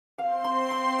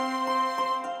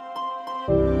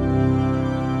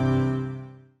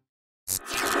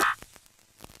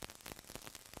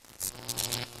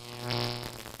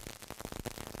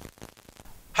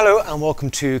and welcome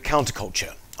to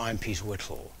Counterculture. I'm Peter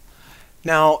Whittle.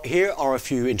 Now, here are a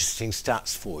few interesting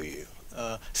stats for you.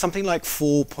 Something like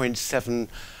 4.7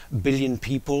 billion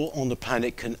people on the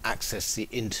planet can access the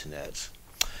internet.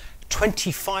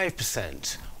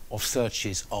 25% of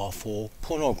searches are for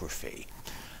pornography.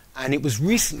 And it was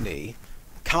recently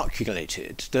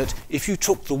calculated that if you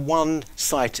took the one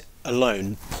site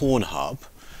alone, Pornhub,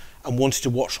 and wanted to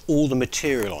watch all the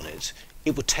material on it,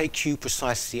 it would take you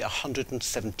precisely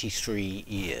 173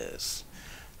 years.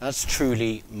 That's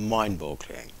truly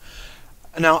mind-boggling.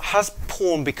 Now, has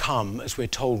porn become, as we're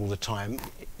told all the time,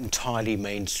 entirely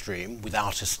mainstream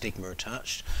without a stigma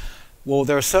attached? Well,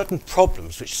 there are certain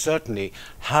problems which certainly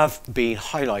have been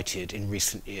highlighted in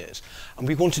recent years. And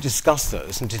we want to discuss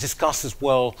those and to discuss as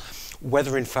well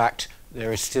whether, in fact,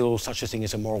 there is still such a thing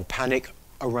as a moral panic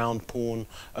around porn,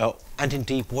 and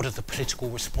indeed what are the political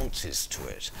responses to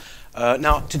it.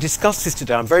 Now, to discuss this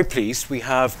today, I'm very pleased. We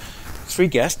have three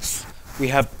guests. We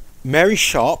have Mary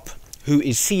Sharp, who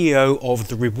is CEO of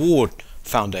the Reward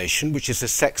Foundation, which is a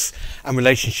sex and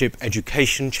relationship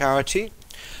education charity.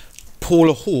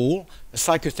 Paula Hall, a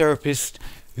psychotherapist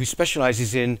who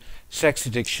specialises in sex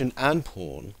addiction and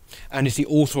porn, and is the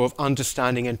author of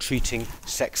Understanding and Treating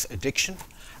Sex Addiction.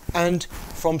 And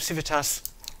from Civitas,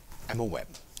 Emma Webb.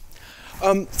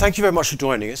 Thank you very much for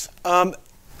joining us.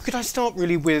 Could I start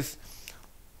really with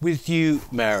you,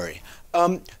 Mary?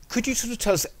 Could you sort of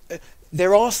tell us,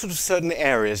 there are sort of certain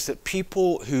areas that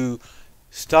people who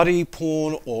study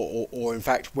porn or in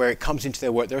fact where it comes into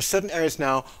their work, there are certain areas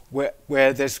now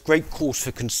where there's great cause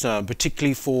for concern,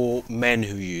 particularly for men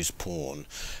who use porn.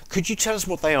 Could you tell us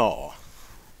what they are?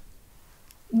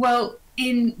 Well,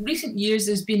 in recent years,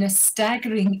 there's been a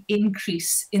staggering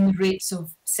increase in the rates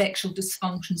of sexual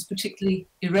dysfunctions, particularly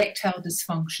erectile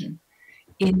dysfunction,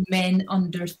 in men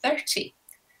under 30.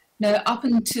 Now, up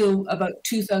until about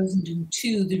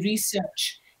 2002, the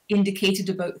research indicated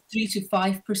about 3 to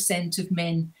 5% of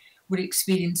men were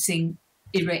experiencing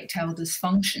erectile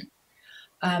dysfunction,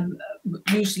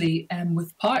 usually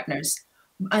with partners.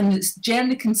 And it's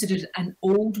generally considered an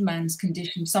old man's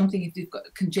condition, something if they've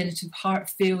got congenital heart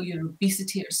failure,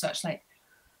 obesity or such like.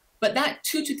 But that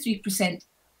 2 to 3%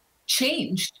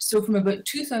 changed. So from about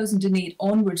 2008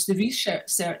 onwards, the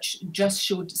research just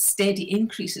showed steady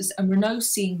increases, and we're now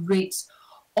seeing rates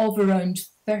of around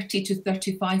 30 to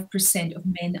 35% of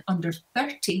men under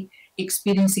 30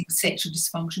 experiencing sexual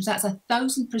dysfunctions. That's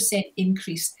 1,000%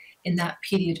 increase in that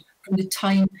period from the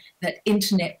time that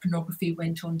internet pornography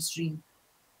went on stream.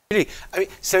 Really? I mean,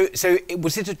 so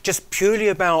was it just purely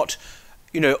about,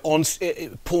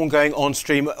 porn going on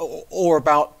stream, or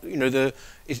about,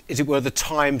 as it were, the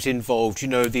times involved,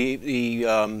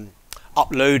 the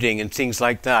uploading and things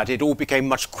like that? It all became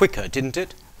much quicker, didn't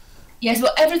it? Yes,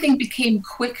 well, everything became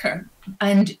quicker,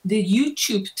 and the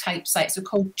YouTube type sites are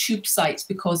called tube sites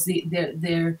because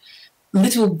they're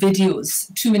little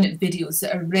videos, 2-minute videos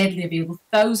that are readily available,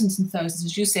 thousands and thousands,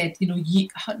 as you said,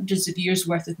 hundreds of years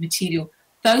worth of material.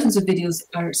 Thousands of videos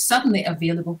are suddenly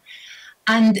available,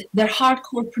 and they're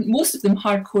hardcore, most of them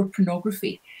hardcore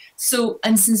pornography. So,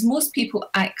 and since most people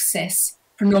access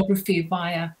pornography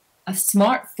via a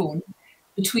smartphone,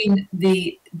 between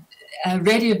the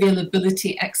ready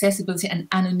availability, accessibility and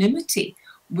anonymity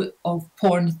of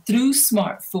porn through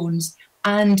smartphones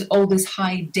and all this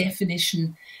high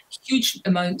definition, huge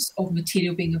amounts of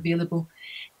material being available,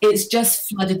 it's just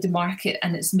flooded the market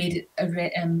and it's made it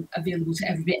available to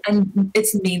everybody, and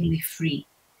it's mainly free.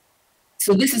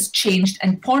 So this has changed,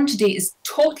 and porn today is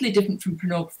totally different from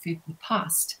pornography of the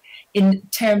past in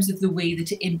terms of the way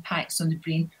that it impacts on the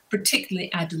brain,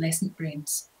 particularly adolescent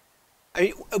brains.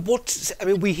 I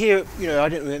mean, we hear, I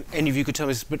don't know if any of you could tell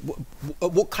us, but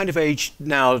what kind of age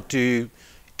now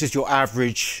does your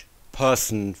average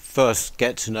person first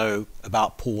get to know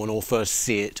about porn or first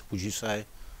see it, would you say?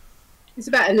 It's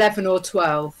about 11 or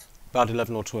 12. About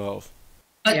 11 or 12.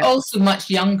 But also much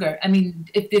younger. I mean,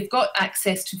 if they've got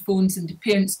access to phones and the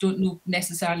parents don't know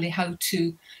necessarily how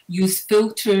to use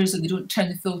filters, or they don't turn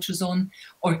the filters on,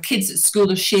 or kids at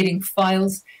school are sharing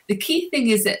files. The key thing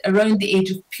is that around the age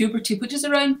of puberty, which is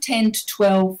around 10 to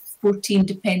 12, 14,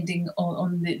 depending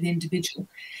on the individual,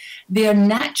 they are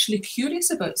naturally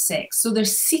curious about sex. So they're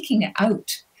seeking it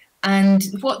out. And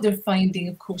what they're finding,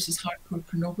 of course, is hardcore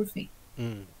pornography.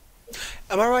 Mm.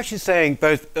 Am I right in saying,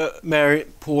 both Mary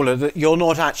and Paula, that you're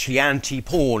not actually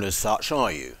anti-porn as such,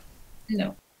 are you?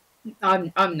 No.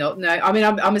 I'm not, no. I mean,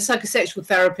 I'm a psychosexual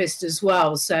therapist as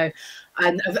well. So,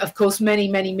 and of course, many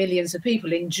millions of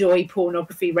people enjoy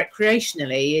pornography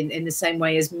recreationally in the same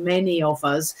way as many of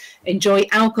us enjoy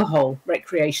alcohol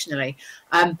recreationally.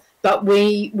 But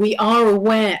we are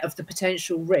aware of the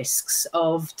potential risks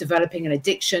of developing an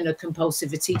addiction, a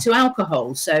compulsivity to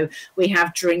alcohol. So we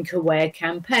have drink aware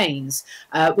campaigns.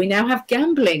 We now have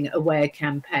gambling aware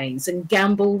campaigns and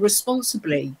gamble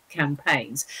responsibly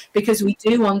campaigns, because we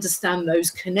do understand those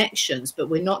connections, but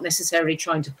we're not necessarily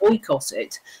trying to boycott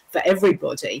it for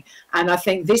everybody. And I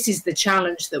think this is the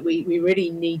challenge that we really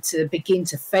need to begin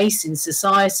to face in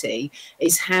society,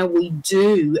 is how we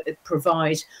do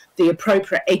provide the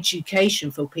appropriate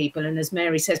education for people, and as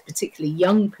Mary says, particularly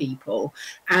young people,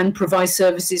 and provide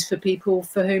services for people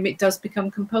for whom it does become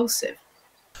compulsive.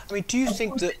 I mean, do you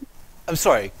think that... I'm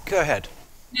sorry, go ahead.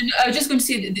 No, I was just going to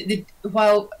say that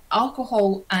while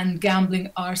alcohol and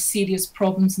gambling are serious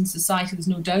problems in society, there's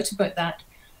no doubt about that,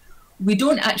 we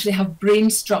don't actually have brain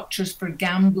structures for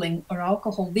gambling or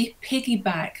alcohol. They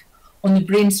piggyback on the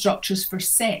brain structures for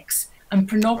sex. And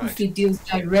pornography deals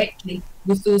directly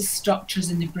with those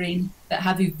structures in the brain that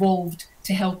have evolved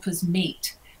to help us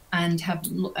mate and have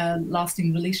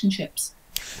lasting relationships.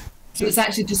 So it's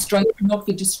actually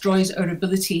pornography destroys our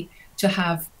ability to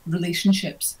have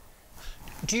relationships.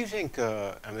 Do you think,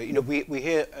 I mean, we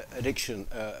hear addiction,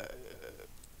 a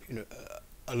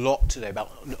lot today about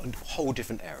whole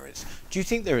different areas. Do you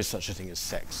think there is such a thing as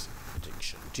sex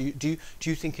addiction? Do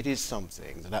you think it is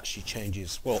something that actually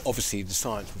changes? Well, obviously the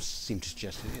science would seem to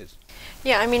suggest it is.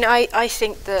 Yeah, I mean, I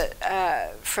think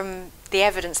that from the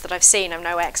evidence that I've seen, I'm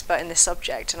no expert in this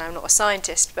subject and I'm not a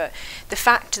scientist, but the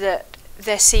fact that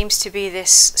there seems to be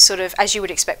this sort of, as you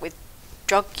would expect with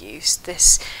drug use,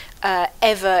 this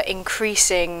ever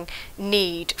increasing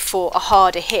need for a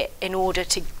harder hit in order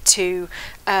to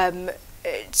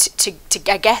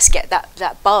I guess get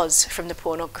that buzz from the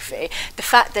pornography. The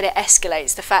fact that it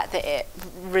escalates, the fact that it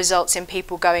results in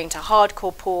people going to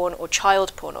hardcore porn or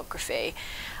child pornography,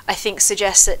 I think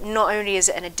suggests that not only is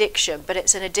it an addiction, but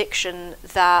it's an addiction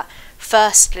that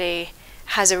firstly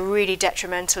has a really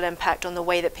detrimental impact on the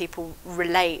way that people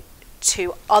relate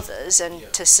to others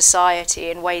and to society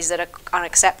in ways that are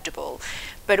unacceptable.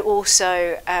 But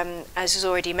also, as was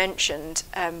already mentioned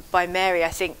by Mary, I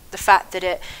think the fact that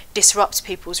it disrupts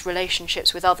people's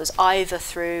relationships with others, either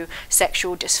through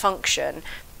sexual dysfunction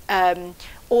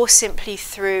or simply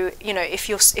through,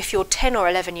 if you're 10 or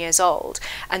 11 years old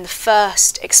and the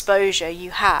first exposure you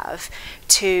have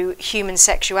to human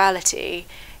sexuality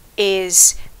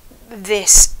is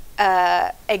this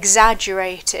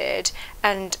exaggerated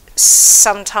and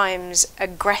sometimes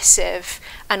aggressive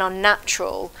and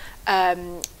unnatural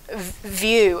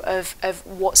view of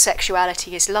what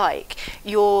sexuality is like,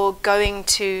 you're going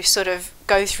to sort of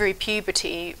go through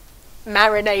puberty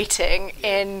marinating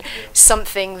in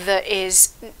something that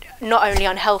is not only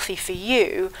unhealthy for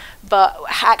you, but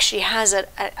actually has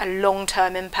a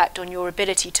long-term impact on your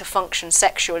ability to function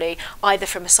sexually, either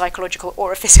from a psychological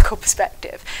or a physical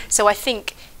perspective. So I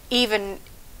think even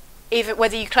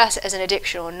whether you class it as an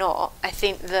addiction or not, I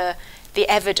think the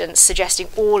evidence suggesting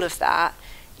all of that,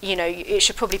 it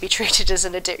should probably be treated as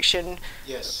an addiction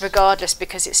regardless,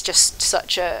 because it's just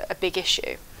such a big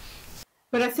issue.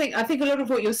 But I think a lot of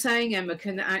what you're saying, Emma,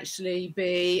 can actually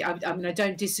be, I mean, I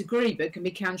don't disagree, but can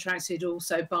be counteracted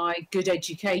also by good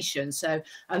education. So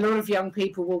a lot of young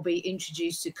people will be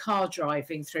introduced to car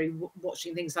driving through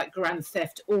watching things like Grand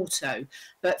Theft Auto.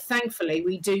 But thankfully,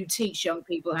 we do teach young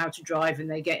people how to drive, and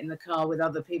they get in the car with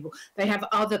other people. They have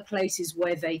other places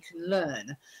where they can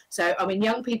learn. So, I mean,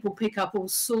 young people pick up all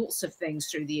sorts of things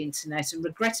through the internet, and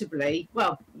regrettably,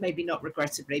 well, maybe not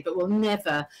regrettably, but we'll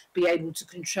never be able to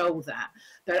control that.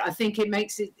 But I think it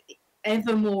makes it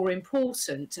ever more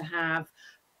important to have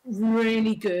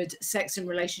really good sex and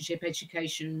relationship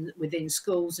education within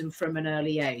schools and from an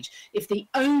early age. If the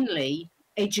only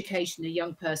education a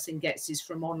young person gets is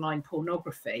from online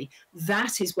pornography,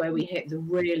 that is where we hit the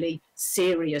really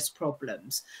serious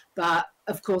problems. But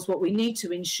of course, what we need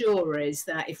to ensure is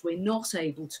that if we're not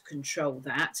able to control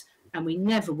that, and we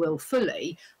never will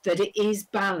fully, that it is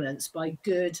balanced by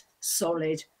good,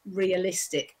 solid,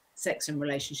 realistic sex and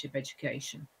relationship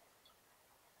education.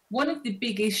 One of the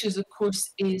big issues, of course,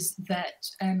 is that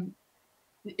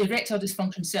erectile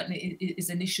dysfunction certainly is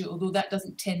an issue, although that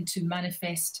doesn't tend to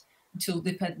manifest until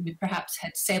they've perhaps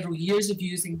had several years of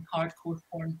using hardcore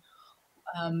porn.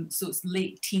 So it's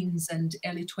late teens and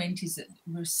early 20s that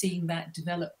we're seeing that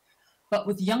develop. But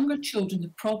with younger children,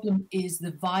 the problem is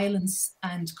the violence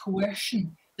and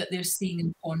coercion that they're seeing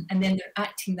in porn, and then they're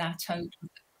acting that out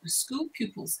with school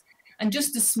pupils. And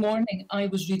just this morning, I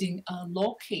was reading a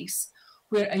law case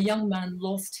where a young man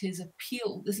lost his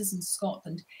appeal. This is in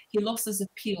Scotland. He lost his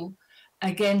appeal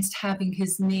against having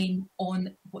his name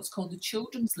on what's called the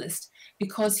children's list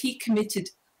because he committed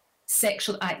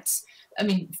sexual acts, I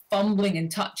mean, fumbling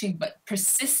and touching, but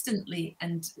persistently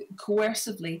and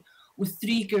coercively with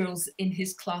 3 girls in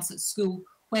his class at school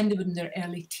when they were in their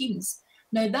early teens.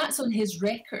 Now, that's on his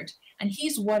record, and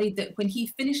he's worried that when he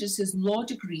finishes his law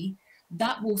degree,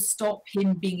 that will stop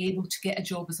him being able to get a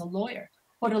job as a lawyer.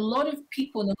 What a lot of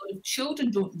people and a lot of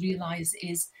children don't realise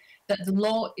is that the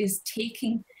law is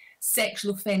taking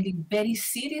sexual offending very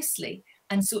seriously.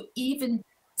 And so even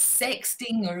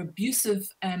sexting or abusive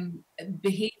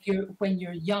behaviour when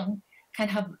you're young can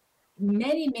have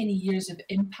many, many years of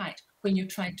impact when you're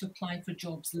trying to apply for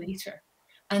jobs later.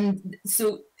 And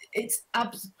so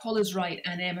Paul is right,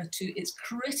 and Emma too, it's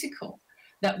critical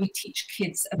that we teach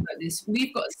kids about this.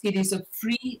 We've got a series of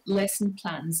free lesson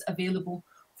plans available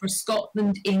for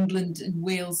Scotland, England and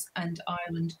Wales and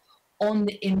Ireland on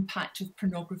the impact of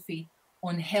pornography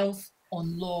on health,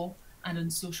 on law and on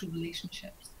social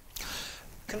relationships.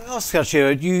 Can I ask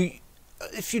actually,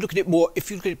 if you look at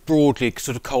it broadly,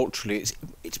 sort of culturally,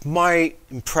 it's my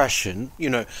impression,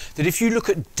 that if you look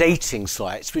at dating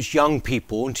sites, which young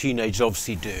people and teenagers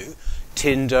obviously do,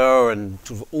 Tinder and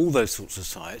sort of all those sorts of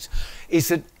sites, is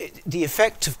that the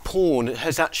effect of porn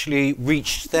has actually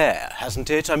reached there, hasn't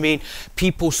it? I mean,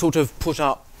 people sort of put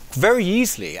up very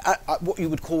easily at what you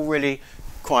would call really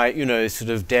quite,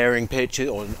 sort of daring pictures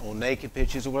or naked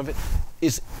pictures or whatever.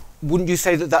 Wouldn't you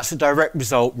say that that's a direct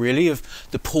result, really, of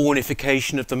the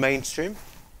pornification of the mainstream?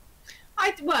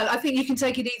 I think you can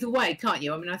take it either way, can't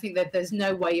you? I mean, I think that there's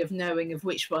no way of knowing of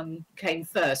which one came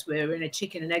first. We're in a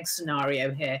chicken and egg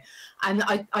scenario here. And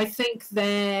I think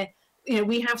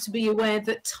we have to be aware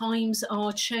that times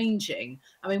are changing.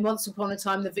 I mean, once upon a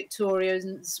time, the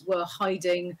Victorians were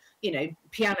hiding,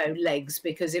 piano legs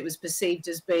because it was perceived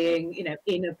as being,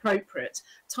 inappropriate.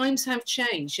 Times have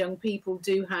changed. Young people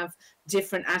do have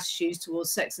different attitudes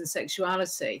towards sex and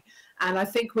sexuality. And I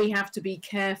think we have to be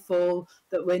careful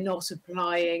that we're not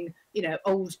applying,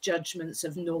 old judgments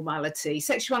of normality.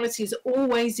 Sexuality has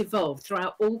always evolved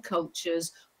throughout all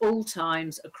cultures, all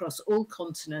times, across all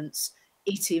continents.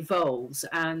 It evolves.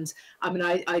 And I mean,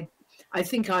 I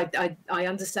think I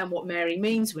understand what Mary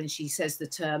means when she says the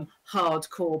term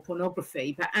hardcore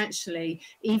pornography, but actually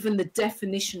even the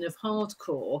definition of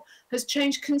hardcore has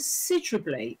changed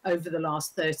considerably over the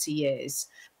last 30 years.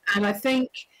 And I think,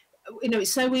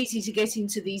 it's so easy to get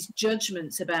into these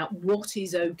judgments about what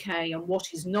is okay and what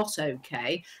is not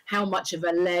okay, how much of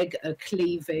a leg, a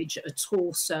cleavage, a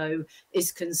torso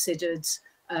is considered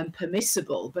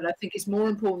permissible. But I think it's more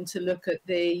important to look at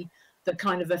the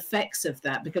kind of effects of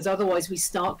that, because otherwise we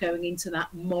start going into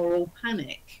that moral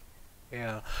panic.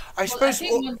 Yeah, I suppose.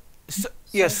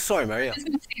 Yes, sorry, Mary. Yeah.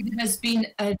 There has been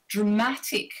a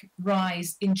dramatic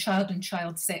rise in child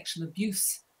sexual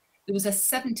abuse. There was a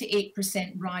 78%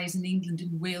 rise in England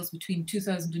and Wales between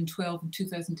 2012 and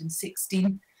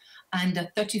 2016, and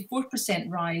a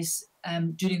 34% rise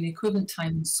during the equivalent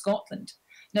time in Scotland.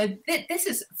 Now, this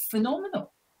is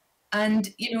phenomenal.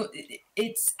 And,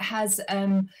 it has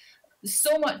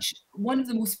so much, one of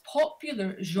the most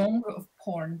popular genre of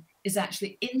porn is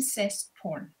actually incest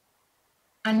porn.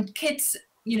 And kids,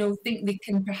 think they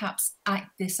can perhaps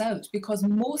act this out because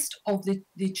most of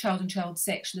the child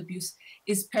sexual abuse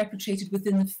is perpetrated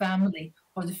within the family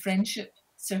or the friendship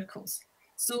circles.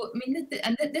 So, I mean,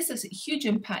 this has huge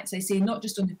impacts, I say, not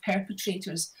just on the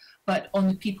perpetrators, but on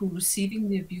the people receiving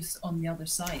the abuse on the other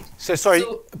side. So, sorry,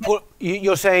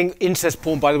 you're saying incest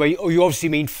porn, by the way, or you obviously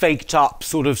mean faked up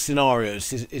sort of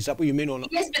scenarios. Is that what you mean or not?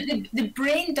 Yes, but the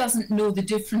brain doesn't know the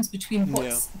difference between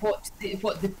what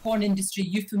the porn industry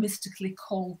euphemistically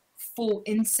call faux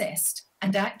incest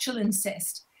and actual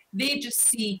incest. They just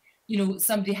see,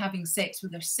 somebody having sex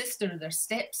with their sister or their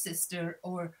stepsister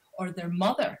or their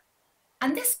mother.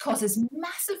 And this causes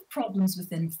massive problems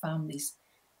within families.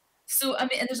 So, I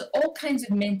mean, and there's all kinds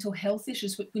of mental health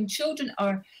issues. When children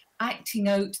are acting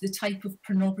out the type of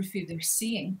pornography they're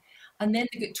seeing, and then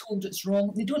they get told it's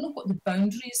wrong, they don't know what the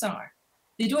boundaries are.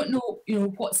 They don't know,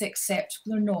 what's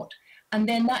acceptable or not. And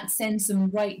then that sends them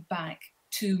right back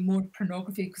to more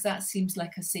pornography because that seems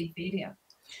like a safe area.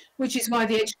 Which is why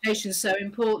the education is so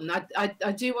important.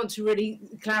 I do want to really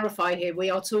clarify here.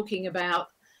 We are talking about,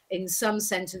 in some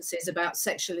sentences, about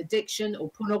sexual addiction or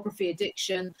pornography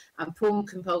addiction and porn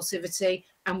compulsivity,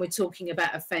 and we're talking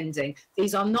about offending.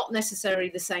 These are not necessarily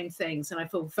the same things, and I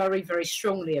feel very, very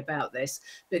strongly about this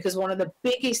because one of the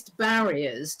biggest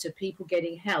barriers to people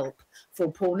getting help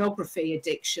for pornography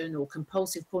addiction or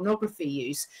compulsive pornography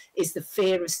use is the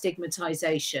fear of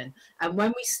stigmatization. And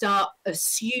when we start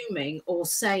assuming or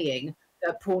saying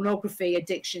that pornography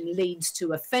addiction leads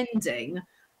to offending,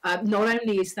 Not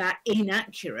only is that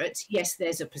inaccurate, yes,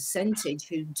 there's a percentage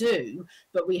who do,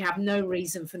 but we have no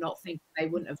reason for not thinking they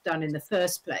wouldn't have done in the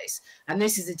first place. And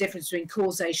this is the difference between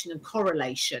causation and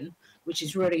correlation, which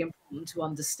is really important to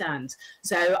understand.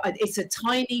 So it's a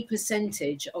tiny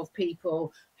percentage of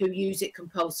people who use it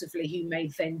compulsively who may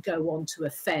then go on to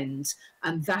offend.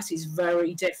 And that is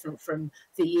very different from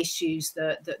the issues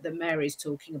that Mary is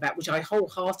talking about, which I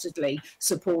wholeheartedly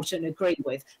support and agree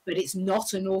with. But it's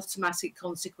not an automatic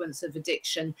consequence of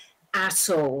addiction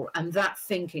at all. And that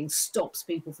thinking stops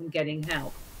people from getting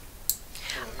help.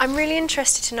 I'm really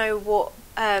interested to know what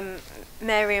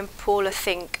Mary and Paula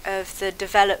think of the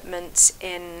developments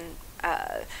in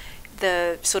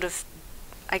the sort of,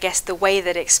 I guess, the way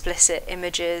that explicit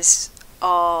images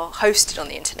are hosted on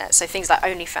the internet, so things like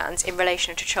OnlyFans, in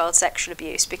relation to child sexual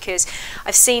abuse, because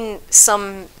I've seen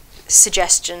some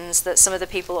suggestions that some of the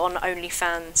people on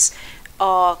OnlyFans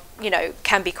are,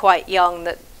 can be quite young,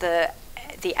 that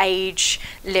the age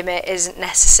limit isn't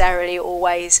necessarily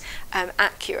always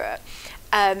accurate.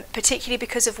 Particularly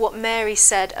because of what Mary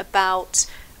said about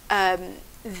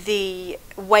the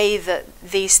way that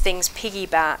these things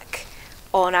piggyback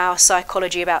on our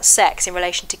psychology about sex in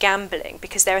relation to gambling,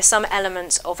 because there are some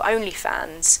elements of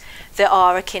OnlyFans that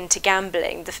are akin to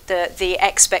gambling. The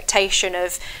expectation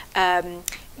of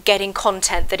getting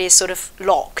content that is sort of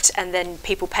locked and then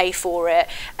people pay for it,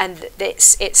 and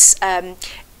it's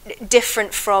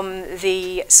different from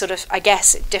the sort of, I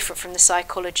guess, different from the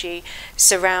psychology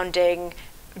surrounding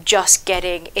just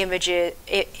getting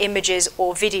images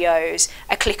or videos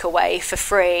a click away for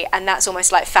free, and that's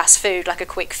almost like fast food, like a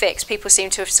quick fix. People seem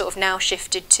to have sort of now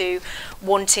shifted to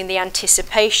wanting the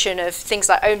anticipation of things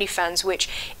like OnlyFans, which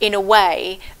in a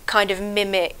way kind of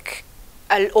mimic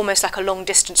almost like a long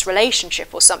distance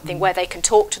relationship or something, where they can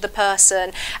talk to the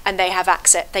person and they have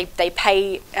access, they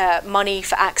pay money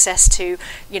for access to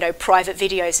private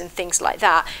videos and things like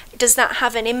that. Does that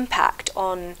have an impact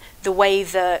on the way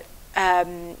that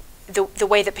the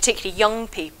way that particularly young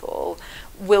people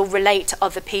will relate to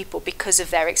other people because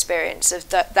of their experience of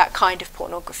that kind of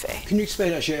pornography? Can you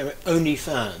explain actually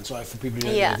OnlyFans, right, for people who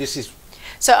don't know? This is...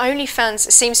 So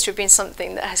OnlyFans seems to have been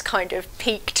something that has kind of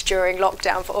peaked during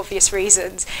lockdown for obvious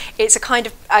reasons. It's a kind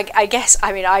of, I guess,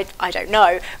 I mean, I don't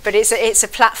know, but it's a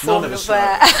platform None of us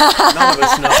where know. None of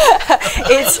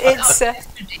us know.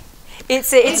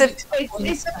 It's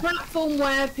a platform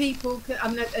where people can,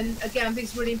 and again, I think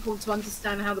it's really important to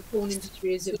understand how the porn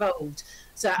industry has evolved.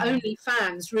 So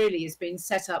OnlyFans really has been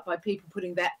set up by people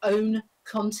putting their own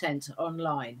content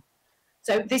online.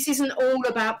 So this isn't all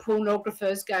about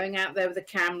pornographers going out there with a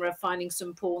camera, finding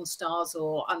some porn stars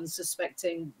or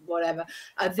unsuspecting whatever.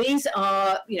 These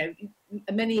are,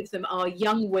 many of them are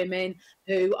young women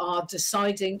who are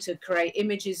deciding to create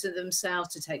images of themselves,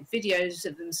 to take videos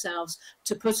of themselves,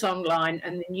 to put online,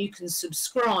 and then you can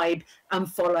subscribe and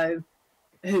follow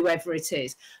whoever it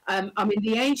is. I mean,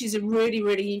 the age is a really,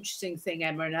 really interesting thing,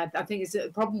 Emma, and I think it's a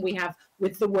problem we have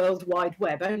with the World Wide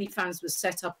Web. OnlyFans was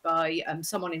set up by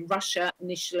someone in Russia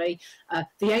initially.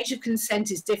 The age of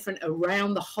consent is different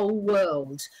around the whole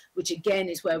world, which again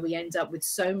is where we end up with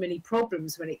so many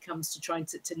problems when it comes to trying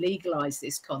to legalize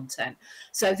this content.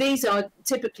 So these are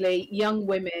typically young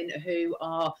women who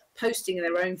are posting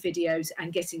their own videos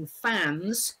and getting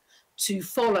fans to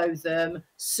follow them,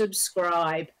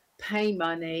 subscribe, pay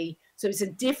money. So it's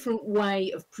a different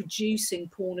way of producing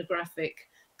pornographic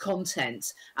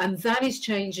content, and that is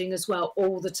changing as well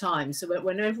all the time. So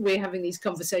whenever we're having these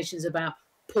conversations about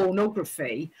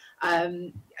pornography,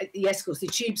 yes, of course, the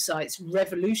tube sites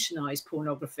revolutionized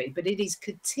pornography, but it is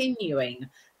continuing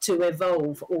to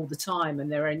evolve all the time,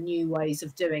 and there are new ways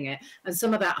of doing it. And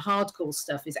some of that hardcore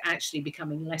stuff is actually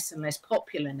becoming less and less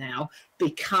popular now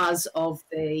because of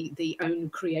the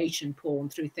own creation porn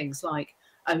through things like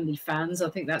OnlyFans. I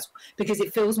think that's because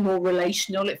it feels more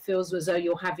relational. It feels as though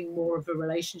you're having more of a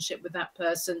relationship with that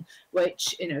person,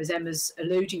 which, as Emma's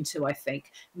alluding to, I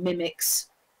think mimics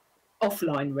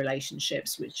offline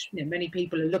relationships, which many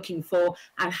people are looking for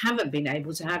and haven't been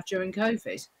able to have during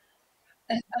COVID.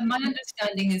 And my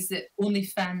understanding is that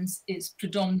OnlyFans is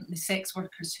predominantly sex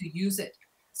workers who use it.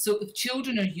 So if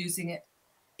children are using it,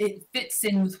 it fits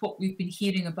in with what we've been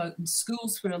hearing about in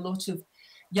schools, where a lot of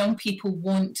young people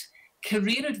want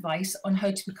career advice on how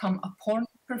to become a porn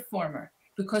performer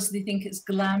because they think it's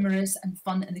glamorous and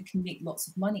fun and they can make lots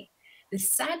of money. The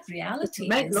sad reality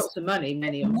is... lots of money,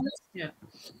 many of them. Yeah.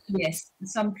 Yes,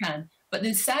 some can. But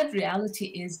the sad reality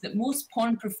is that most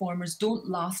porn performers don't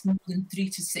last more than 3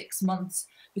 to 6 months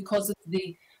because of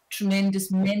the tremendous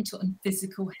mental and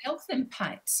physical health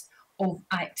impacts of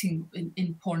acting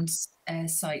in porn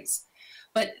sites.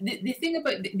 But the thing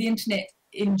about the internet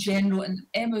in general, and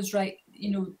Emma's right,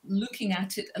 looking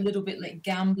at it a little bit like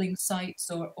gambling sites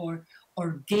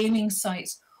or gaming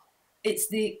sites, it's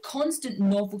the constant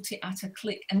novelty at a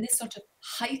click and this sort of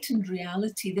heightened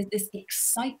reality, this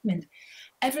excitement.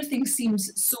 Everything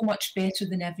seems so much better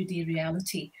than everyday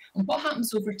reality. And what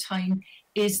happens over time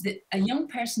is that a young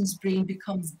person's brain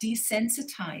becomes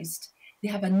desensitized. They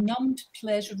have a numbed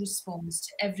pleasure response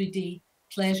to everyday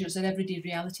pleasures and everyday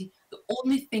reality. The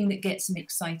only thing that gets them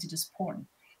excited is porn.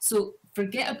 So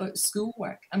forget about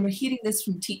schoolwork. And we're hearing this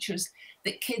from teachers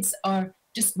that kids are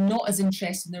just not as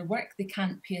interested in their work. They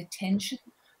can't pay attention.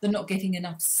 They're not getting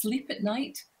enough sleep at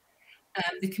night.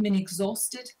 They come in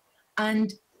exhausted.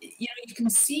 And you can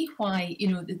see why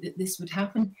this would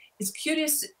happen. It's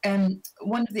curious.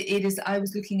 One of the areas that I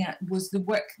was looking at was the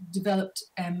work developed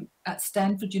at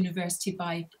Stanford University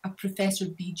by a professor,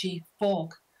 B.J.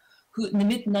 Fogg, who in the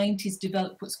mid-90s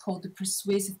developed what's called the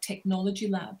Persuasive Technology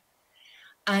Lab.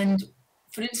 And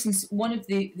for instance, one of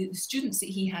the students that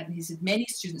he had, and he had many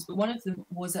students, but one of them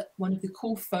was one of the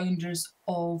co-founders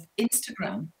of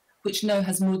Instagram, which now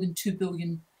has more than 2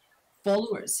 billion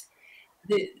followers.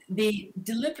 They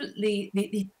deliberately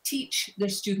they teach their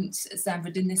students at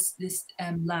Stanford in this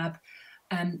lab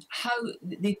how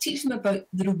they teach them about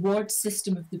the reward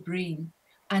system of the brain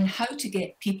and how to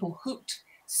get people hooked.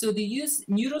 So they use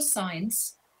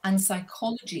neuroscience and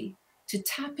psychology to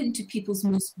tap into people's the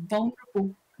most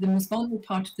vulnerable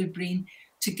part of their brain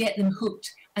to get them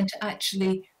hooked and to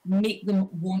actually make them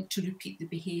want to repeat the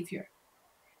behavior.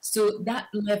 So that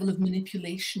level of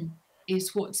manipulation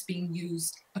is what's being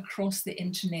used across the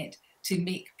internet to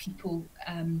make people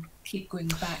keep going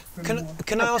back for more.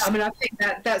 Can I ask? I mean, I think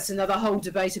that's another whole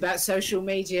debate about social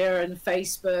media and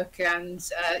Facebook and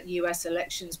US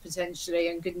elections potentially,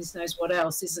 and goodness knows what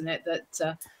else, isn't it?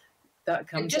 That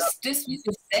comes up. Just with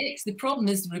the sex, the problem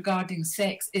is regarding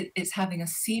sex, it's having a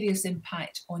serious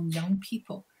impact on young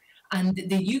people. And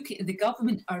the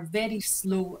government are very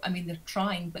slow. I mean, they're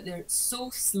trying, but they're so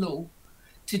slow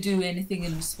to do anything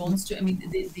in response to it. I mean,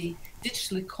 the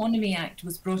Digital Economy Act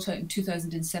was brought out in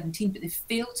 2017, but they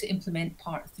failed to implement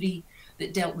Part 3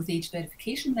 that dealt with age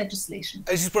verification legislation.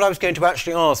 This is what I was going to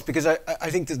actually ask, because I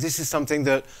think that this is something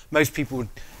that most people would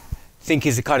think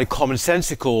is a kind of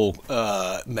commonsensical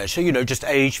measure, just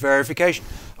age verification.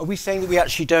 Are we saying that we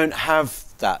actually don't have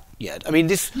that yet? I mean,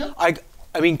 No.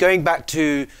 I mean, going back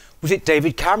to, was it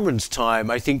David Cameron's time?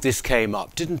 I think this came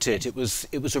up, didn't it? It was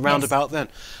around Yes. about then,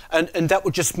 and that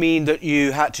would just mean that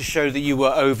you had to show that you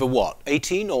were over what,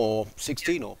 18 or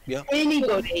 16 or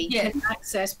Anybody Yeah. can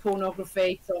access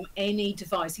pornography from any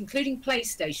device, including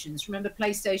PlayStations. Remember,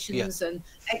 PlayStations and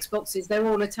Xboxes, they're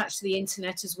all attached to the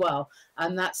internet as well.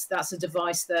 And that's a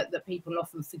device that people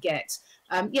often forget.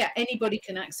 Anybody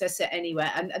can access it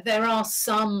anywhere. And there are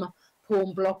some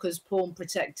porn blockers, porn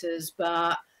protectors,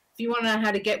 but if you want to know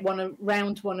how to get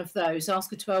around one of those,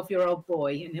 ask a 12-year-old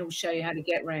boy and he'll show you how to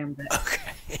get around it.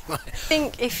 Okay. I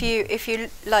think if you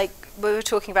like, we were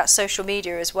talking about social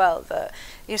media as well, that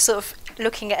you're sort of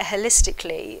looking at it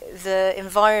holistically, the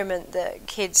environment that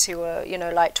kids who are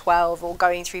like 12 or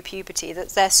going through puberty that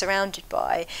they're surrounded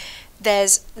by,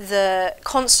 there's the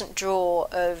constant draw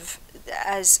of,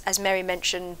 as Mary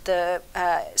mentioned, the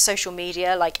social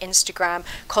media like Instagram,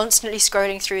 constantly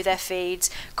scrolling through their feeds,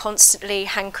 constantly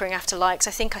hankering after likes.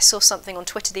 I think I saw something on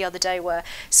Twitter the other day where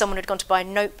someone had gone to buy a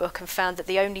notebook and found that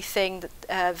the only thing that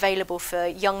available for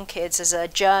young kids as a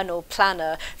journal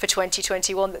planner for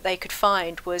 2021 that they could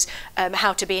find was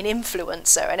how to be an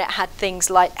influencer, and it had things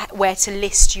like where to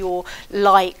list your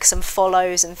likes and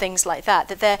follows and things like that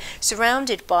they're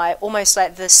surrounded by, almost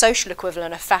like the social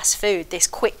equivalent of fast food, this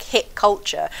quick hit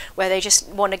culture where they just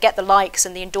want to get the likes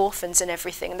and the endorphins and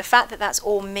everything. And the fact that that's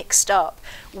all mixed up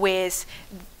with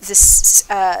this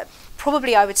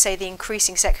probably, I would say, the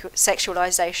increasing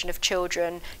sexualization of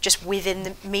children just within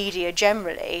the media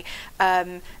generally,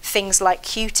 things like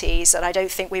cuties that I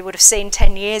don't think we would have seen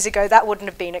 10 years ago, that wouldn't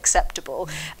have been acceptable.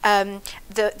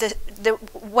 The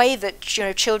way that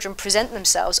children present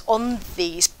themselves on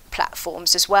these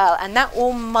platforms as well, and that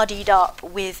all muddied up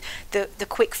with the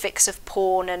quick fix of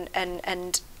porn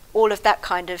and all of that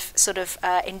kind of sort of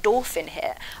endorphin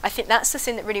hit. I think that's the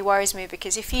thing that really worries me,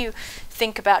 because if you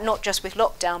think about not just with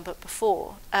lockdown but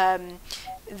before,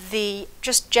 the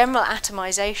just general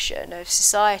atomization of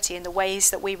society and the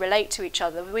ways that we relate to each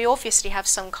other, we obviously have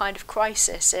some kind of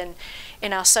crisis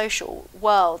in our social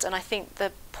world. And I think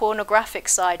the pornographic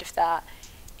side of that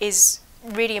is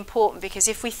really important, because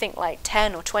if we think like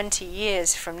 10 or 20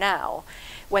 years from now,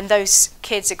 when those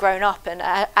kids are grown up and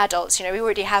adults, you know, we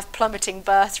already have plummeting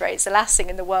birth rates. The last thing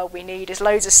in the world we need is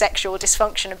loads of sexual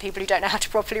dysfunction and people who don't know how to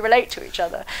properly relate to each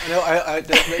other.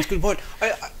 That's a good point.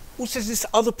 Also, this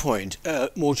other point,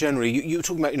 more generally, you were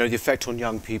talking about, you know, the effect on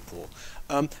young people.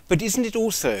 But isn't it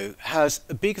also has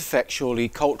a big effect, surely,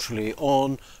 culturally,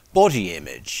 on body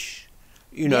image?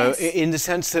 You know, Yes. in the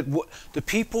sense that the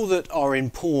people that are in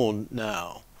porn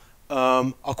now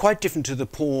are quite different to the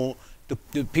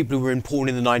people who were in porn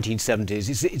in the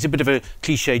 1970s. It's a bit of a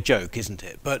cliche joke, isn't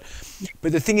it? But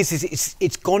the thing is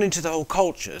it's gone into the whole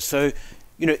culture. So,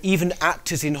 you know, even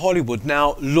actors in Hollywood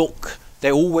now look,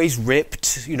 they're always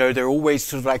ripped, you know, they're always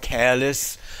sort of like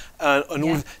hairless. And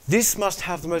all this must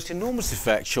have the most enormous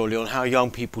effect, surely, on how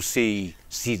young people see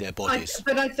their bodies.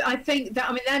 I think that,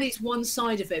 I mean, that is one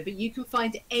side of it, but you can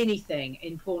find anything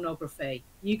in pornography.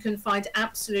 You can find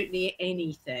absolutely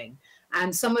anything.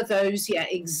 And some of those,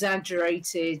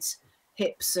 exaggerated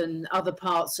hips and other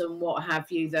parts and what have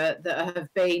you that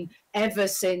have been ever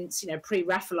since, you know,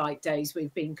 pre-Raphaelite days,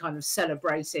 we've been kind of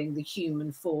celebrating the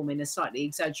human form in a slightly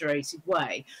exaggerated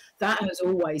way. That has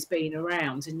always been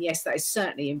around. And yes, that is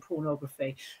certainly in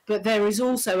pornography. But there is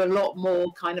also a lot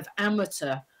more kind of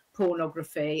amateur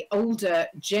pornography, older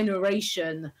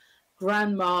generation,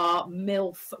 grandma,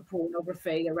 MILF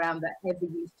pornography around that ever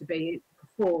used to be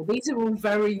before. These are all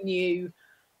very new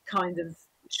kind of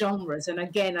genres. And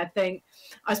again,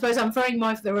 I suppose I'm very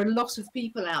mindful, there are a lot of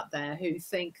people out there who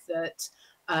think that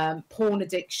porn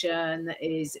addiction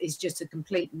is just a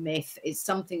complete myth. It's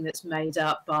something that's made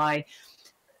up by,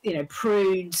 you know,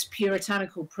 prudes,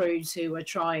 puritanical prudes who are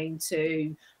trying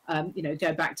to, you know,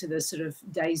 go back to the sort of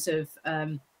days of,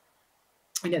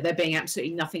 you know, there being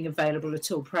absolutely nothing available at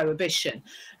all, prohibition.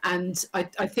 And I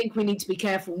think we need to be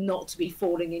careful not to be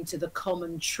falling into the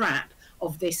common trap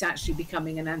of this actually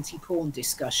becoming an anti-porn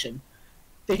discussion.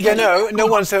 Yeah, no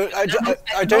one. So I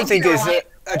don't think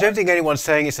I don't think anyone's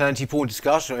saying it's an anti-porn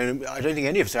discussion. I mean, I don't think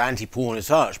any of us are anti-porn as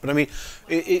such. But I mean,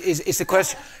 it's a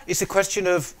question. It's a question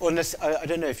of, unless I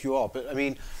don't know if you are, but I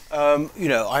mean, you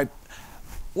know,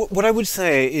 what I would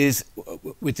say is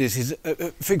with this is,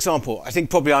 for example, I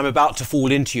think probably I'm about to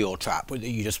fall into your trap that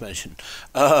you just mentioned,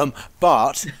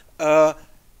 but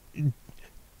you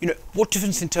know, what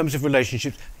difference in terms of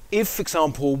relationships? If, for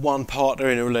example, one partner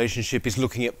in a relationship is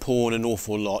looking at porn an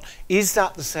awful lot, is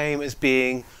that the same as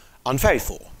being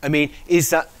unfaithful? I mean, is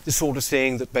that the sort of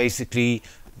thing that basically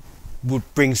would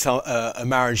bring a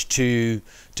marriage to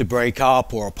break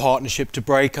up, or a partnership to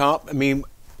break up? I mean,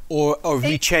 or have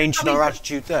we changed our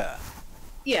attitude there?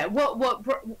 Yeah, what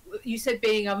you said,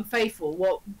 being unfaithful,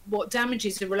 what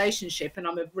damages a relationship, and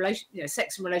I'm a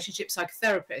sex and relationship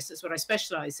psychotherapist, that's what I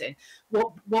specialize in.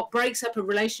 What breaks up a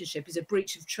relationship is a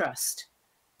breach of trust.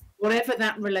 Whatever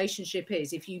that relationship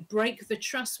is, if you break the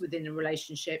trust within a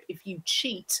relationship, if you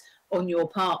cheat on your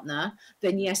partner,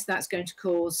 then yes, that's going to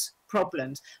cause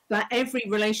problems. But every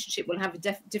relationship will have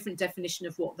a different definition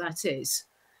of what that is.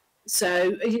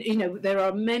 So, you know, there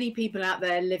are many people out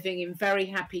there living in very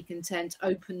happy, content,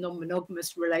 open,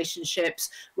 non-monogamous relationships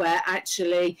where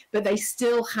actually, but they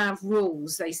still have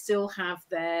rules. They still have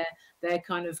their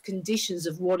kind of conditions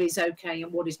of what is okay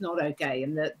and what is not okay,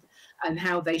 and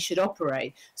how they should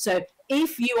operate. So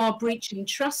if you are breaching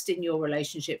trust in your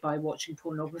relationship by watching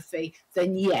pornography,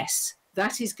 then yes,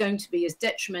 that is going to be as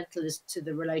detrimental to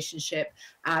the relationship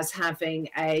as having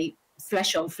a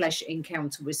flesh on flesh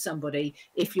encounter with somebody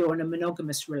if you're in a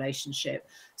monogamous relationship.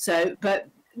 So, but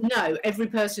no, every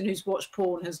person who's watched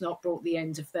porn has not brought the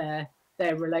end of their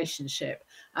relationship.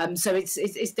 So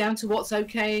it's down to what's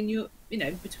okay in you know,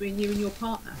 between you and your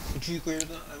partner. Would you agree with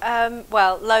that?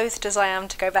 Well, loathed as I am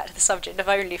to go back to the subject of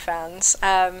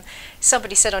OnlyFans,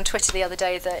 somebody said on Twitter the other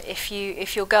day that if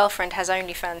your girlfriend has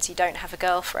OnlyFans, you don't have a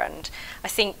girlfriend. I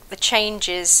think the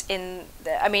changes in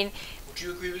I mean, would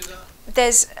you agree with that?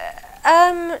 There's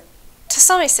to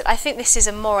some extent, I think this is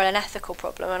a moral and ethical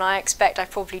problem, and I expect I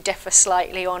probably differ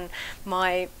slightly on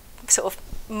my sort of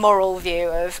moral view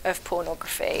of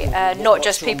pornography. Not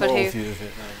just people who. View of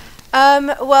it,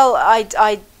 well,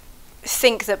 I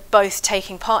think that both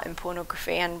taking part in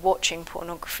pornography and watching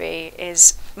pornography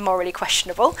is morally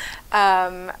questionable.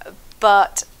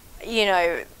 But you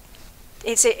know,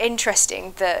 it's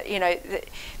interesting that, you know, that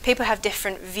people have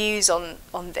different views on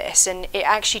this, and it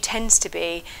actually tends to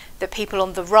be that people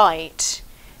on the right,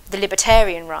 the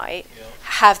libertarian right,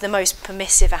 have the most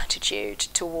permissive attitude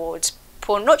towards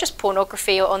porn, not just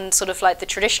pornography on sort of like the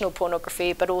traditional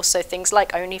pornography, but also things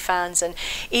like OnlyFans, and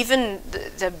even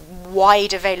the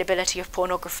wide availability of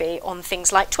pornography on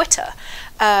things like Twitter.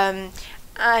 And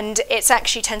it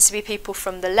actually tends to be people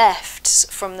from the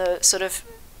left, from the sort of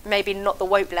maybe not the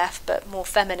woke left, but more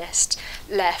feminist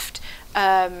left,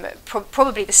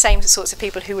 probably the same sorts of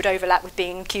people who would overlap with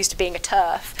being accused of being a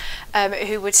TERF,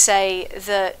 who would say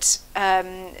that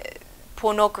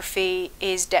pornography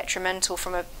is detrimental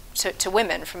to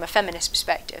women from a feminist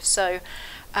perspective. So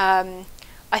I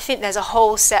think there's a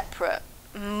whole separate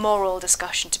moral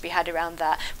discussion to be had around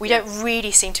that. We don't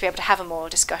really seem to be able to have a moral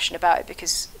discussion about it,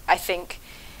 because I think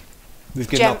we've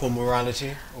given up on morality,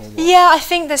 or what? Yeah, I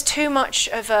think there's too much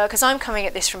of a, because I'm coming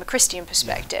at this from a Christian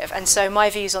perspective, and so my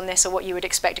views on this are what you would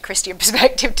expect a Christian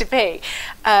perspective to be.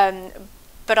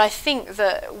 But I think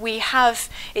that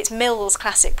it's Mill's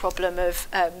classic problem of,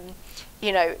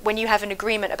 when you have an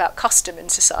agreement about custom in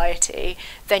society,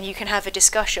 then you can have a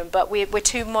discussion, but we're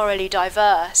too morally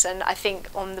diverse. And I think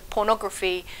on the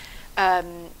pornography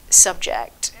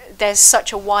subject, there's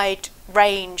such a wide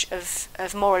range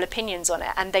of moral opinions on it,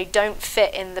 and they don't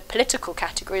fit in the political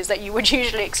categories that you would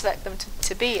usually expect them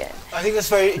to be in. I think that's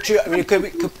very true. I mean,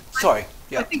 sorry.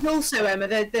 Yeah. I think also, Emma,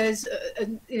 there's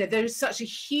such a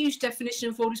huge definition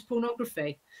of what is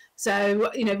pornography. So,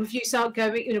 if you start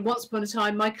going, once upon a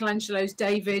time, Michelangelo's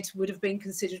David would have been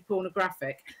considered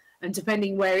pornographic. And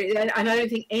depending and I don't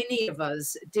think any of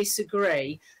us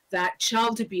disagree that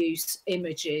child abuse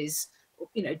images,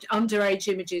 underage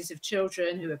images of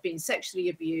children who have been sexually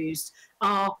abused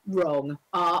are wrong,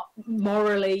 are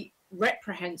morally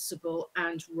reprehensible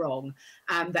and wrong,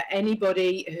 and that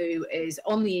anybody who is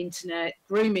on the internet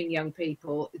grooming young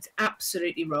people, it's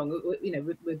absolutely wrong.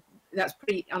 That's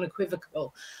pretty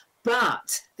unequivocal.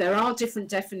 But there are different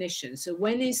definitions. So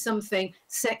when is something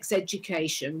sex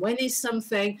education? When is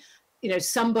something,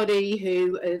 somebody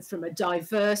who from a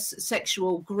diverse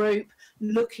sexual group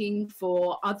looking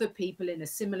for other people in a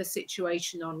similar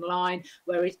situation online,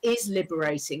 where it is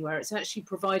liberating, where it's actually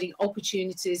providing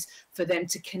opportunities for them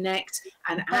to connect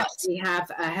and actually have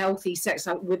a healthy sex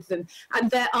life with them. And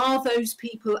there are those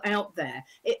people out there.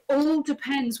 It all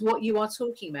depends what you are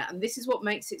talking about. And this is what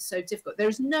makes it so difficult. There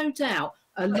is no doubt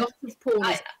a lot of porn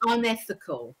is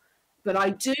unethical, but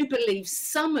I do believe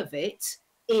some of it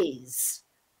is.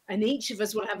 And each of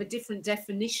us will have a different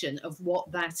definition of what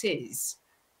that is.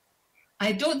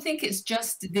 I don't think it's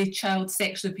just the child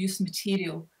sexual abuse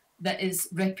material that is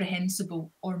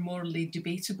reprehensible or morally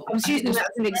debatable. I was using that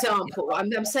as an example.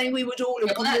 I'm saying we would all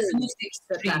agree. That's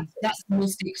the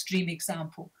most extreme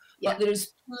example. Yeah. But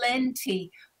there's plenty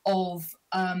of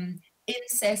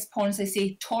incest porn, as I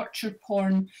say, torture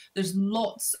porn. There's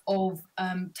lots of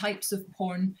types of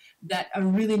porn that are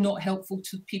really not helpful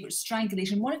to people.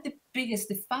 Strangulation. One of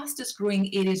the fastest growing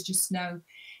areas just now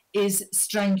is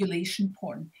strangulation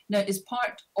porn. Now, as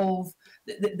part of,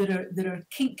 there are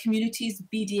kink communities,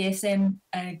 BDSM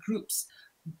groups,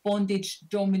 bondage,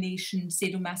 domination,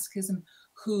 sadomasochism,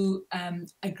 who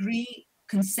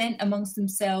consent amongst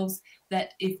themselves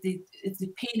that if the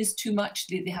pain is too much,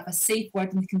 they have a safe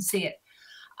word and they can say it,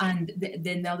 and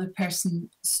then the other person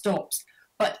stops.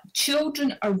 But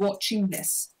children are watching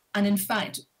this, and in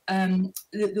fact,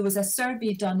 there was a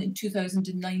survey done in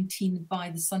 2019 by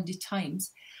the Sunday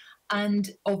Times,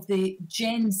 and of the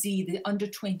Gen Z, the under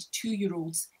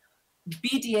 22-year-olds,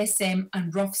 BDSM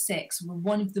and rough sex were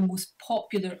one of the most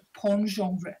popular porn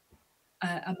genre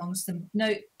amongst them. Now,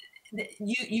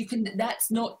 you can,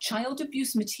 that's not child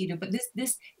abuse material, but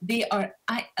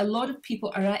a lot of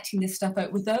people are acting this stuff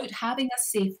out without having a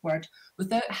safe word,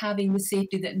 without having the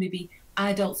safety that maybe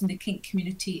adults in the kink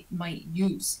community might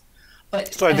use.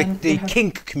 But sorry, the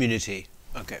kink community.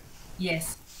 Okay.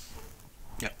 Yes.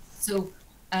 Yeah. So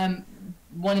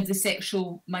one of the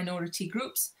sexual minority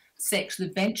groups, sexual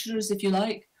adventurers, if you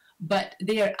like, but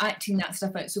they are acting that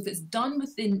stuff out. So if it's done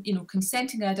within,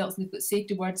 consenting adults and they've got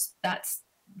safety words, that's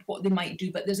what they might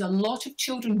do. But there's a lot of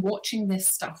children watching this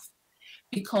stuff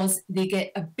because they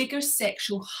get a bigger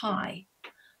sexual high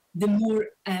the more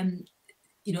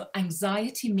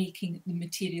anxiety-making the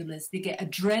material is. They get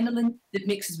adrenaline that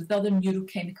mixes with other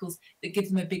neurochemicals that give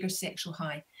them a bigger sexual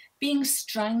high. Being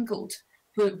strangled,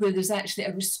 where there's actually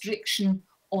a restriction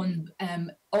on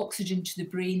oxygen to the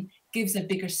brain, gives a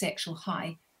bigger sexual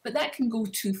high. But that can go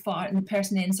too far and the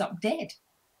person ends up dead.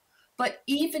 But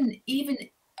even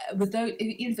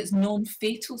if it's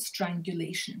non-fatal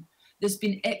strangulation, there's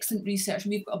been excellent research.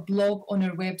 We've got a blog on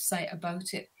our website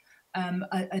about it.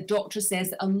 A doctor says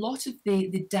that a lot of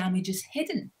the damage is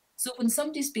hidden. So when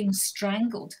somebody's being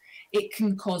strangled, it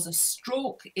can cause a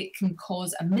stroke, it can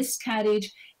cause a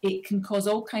miscarriage, it can cause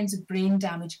all kinds of brain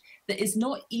damage that is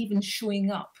not even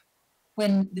showing up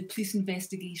when the police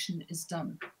investigation is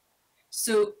done.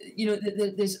 So,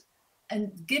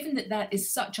 and given that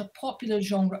is such a popular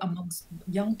genre amongst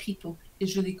young people,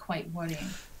 is really quite worrying.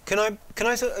 Can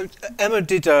I say, Emma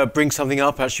did bring something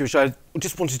up actually, which I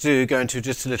just wanted to go into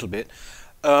just a little bit,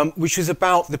 which was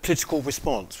about the political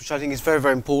response, which I think is very,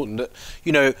 very important. That,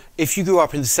 you know, if you grew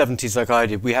up in the 70s like I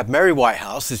did, we had Mary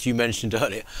Whitehouse, as you mentioned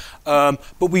earlier,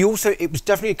 but we also, it was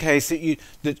definitely a case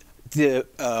that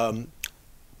the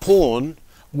porn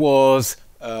was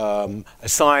a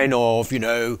sign of, you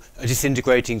know, a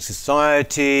disintegrating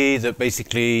society, that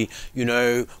basically, you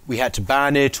know, we had to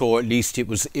ban it, or at least it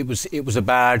was a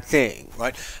bad thing,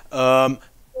 right?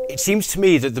 It seems to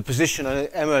me that the position, and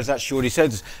Emma has actually already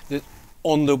said this, that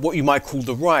on the what you might call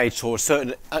the right, or a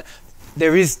certain,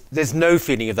 there's no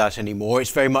feeling of that anymore.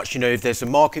 It's very much, you know, if there's a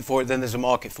market for it, then there's a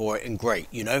market for it, and great,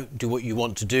 you know, do what you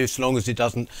want to do, so long as it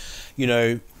doesn't, you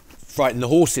know, frighten the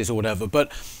horses or whatever.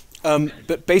 But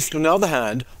basically, on the other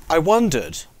hand, I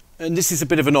wondered, and this is a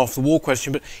bit of an off-the-wall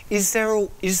question, but is there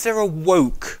a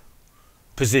woke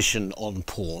position on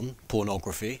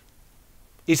pornography?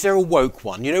 Is there a woke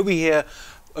one? You know, we hear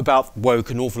about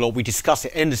woke an awful lot. We discuss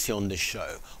it endlessly on this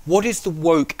show. What is the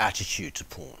woke attitude to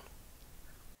porn?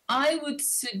 I would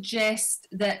suggest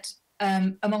that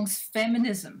amongst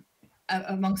feminism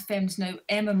now,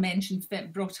 Emma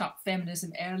brought up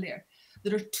feminism earlier.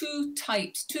 There are two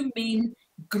main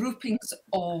groupings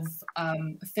of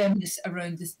feminists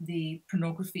around the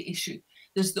pornography issue.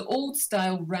 There's the old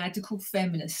style radical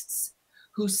feminists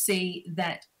who say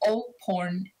that all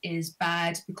porn is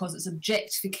bad because it's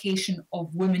objectification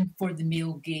of women for the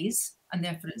male gaze, and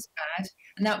therefore it's bad.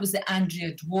 And that was the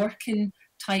Andrea Dworkin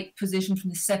type position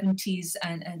from the 70s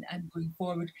and going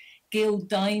forward.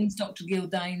 Dr. Gail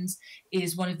Dines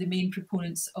is one of the main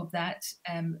proponents of that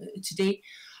today.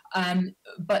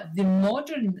 But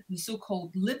the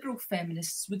so-called liberal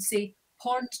feminists would say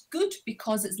porn's good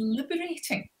because it's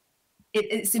liberating.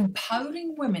 It's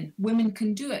empowering women. Women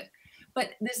can do it.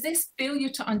 But there's this failure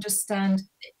to understand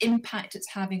the impact it's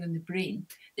having on the brain,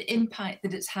 the impact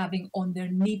that it's having on their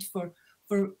need for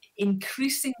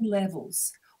increasing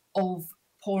levels of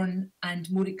porn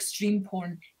and more extreme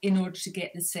porn in order to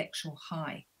get the sexual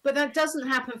high. But that doesn't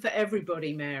happen for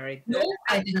everybody, Mary. No,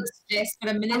 I didn't suggest,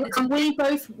 but and we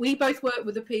both work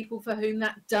with the people for whom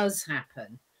that does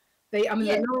happen. The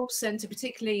Laurel Centre,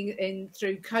 particularly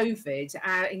through COVID,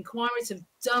 inquiries have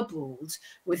doubled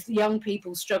with young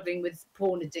people struggling with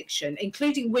porn addiction,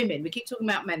 including women. We keep talking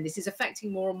about men. This is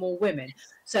affecting more and more women.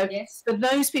 So for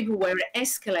those people where it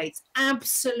escalates,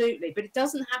 absolutely, but it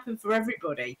doesn't happen for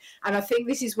everybody. And I think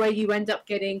this is where you end up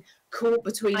getting caught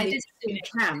between these two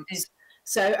camps.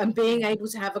 So, and being able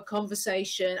to have a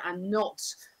conversation and not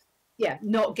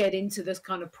get into this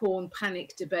kind of porn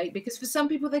panic debate, because for some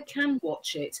people they can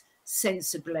watch it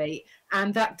sensibly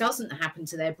and that doesn't happen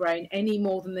to their brain any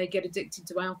more than they get addicted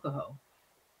to alcohol.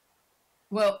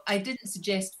 Well, I didn't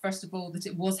suggest, first of all, that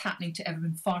it was happening to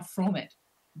everyone, far from it.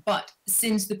 But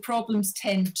since the problems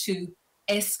tend to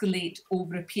escalate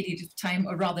over a period of time,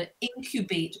 or rather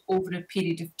incubate over a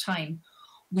period of time,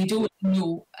 we don't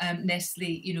know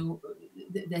necessarily, you know,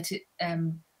 that it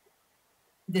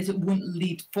won't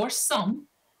lead for some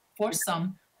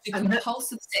to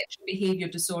compulsive sexual behaviour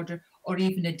disorder or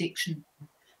even addiction.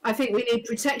 I think we need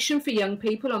protection for young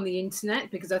people on the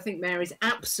internet, because I think Mary's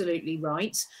absolutely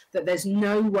right that there's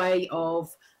no way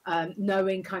of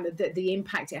knowing kind of the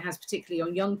impact it has, particularly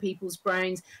on young people's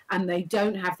brains, and they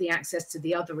don't have the access to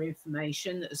the other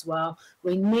information as well.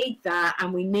 We need that,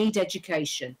 and we need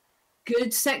education,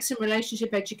 good sex and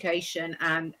relationship education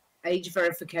and age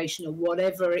verification, or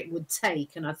whatever it would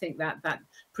take. And I think that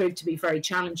proved to be very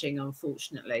challenging,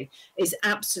 unfortunately, is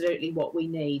absolutely what we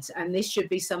need. And this should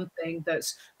be something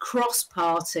that's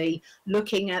cross-party,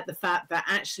 looking at the fact that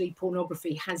actually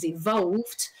pornography has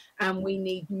evolved and we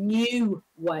need new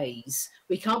ways.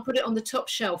 We can't put it on the top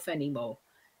shelf anymore.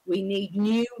 We need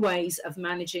new ways of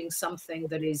managing something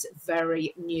that is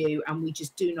very new, and we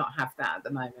just do not have that at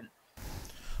the moment.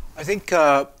 I think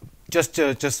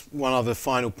just one other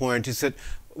final point is that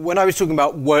when I was talking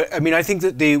about work, I mean, I think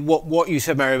that what you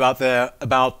said, Mary,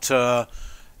 about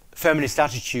feminist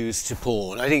attitudes to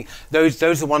porn, I think those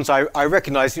are the ones I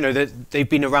recognise, you know, that they've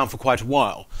been around for quite a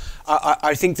while.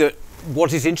 I think that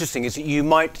what is interesting is that you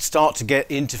might start to get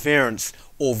interference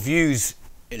or views,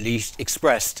 at least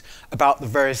expressed, about the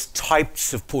various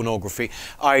types of pornography,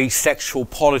 i.e. sexual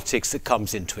politics that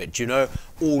comes into it, you know,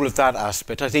 all of that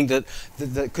aspect. I think that,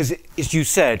 because as you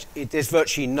said, there's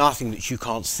virtually nothing that you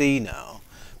can't see now.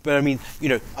 But I mean, you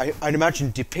know, I'd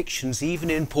imagine depictions,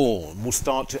 even in porn, will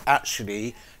start to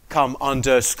actually come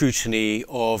under scrutiny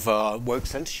of woke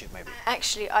censorship, maybe.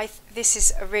 Actually, I think this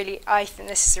is a really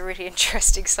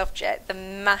interesting subject, the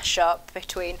mashup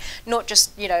between not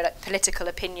just, you know, like political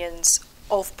opinions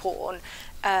of porn,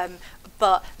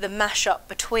 but the mashup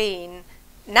between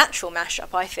natural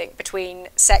mashup, I think, between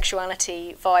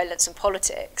sexuality, violence and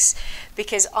politics,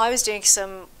 because I was doing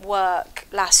some work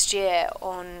last year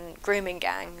on grooming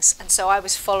gangs, and so I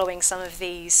was following some of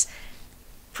these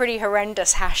pretty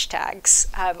horrendous hashtags.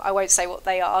 I won't say what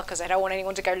they are because I don't want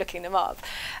anyone to go looking them up,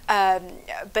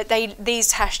 but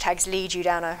these hashtags lead you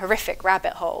down a horrific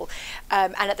rabbit hole,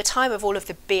 and at the time of all of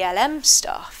the BLM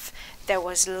stuff, there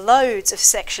was loads of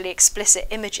sexually explicit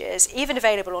images, even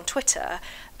available on Twitter.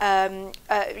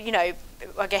 You know,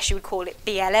 I guess you would call it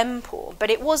BLM porn, but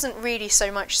it wasn't really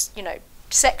so much, you know,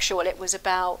 sexual. It was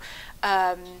about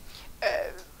a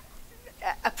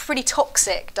pretty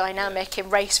toxic dynamic in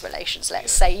race relations,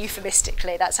 let's say,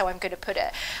 euphemistically. That's how I'm going to put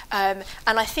it. And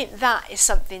I think that is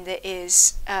something that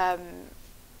is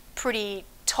pretty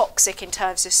toxic in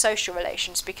terms of social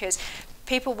relations, because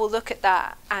people will look at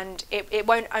that and it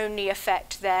won't only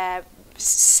affect their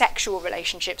sexual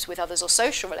relationships with others or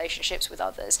social relationships with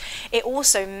others, it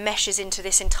also meshes into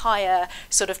this entire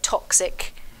sort of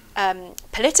toxic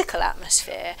political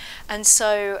atmosphere. And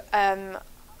so I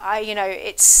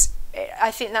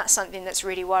think that's something that's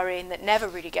really worrying, that never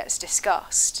really gets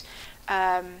discussed.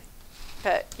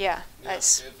 But yeah,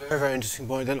 it's very, very interesting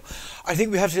point. I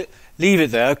think we have to leave it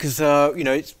there because you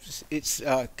know, it's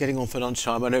getting on for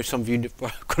lunchtime. I know some of you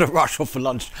have got to rush off for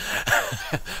lunch.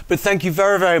 But thank you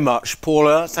very, very much,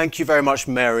 Paula. Thank you very much,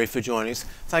 Mary, for joining us.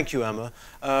 Thank you, Emma,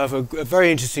 for a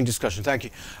very interesting discussion. Thank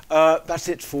you. That's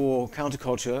it for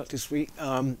Counterculture this week,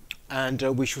 and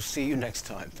we shall see you next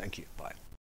time. Thank you. Bye.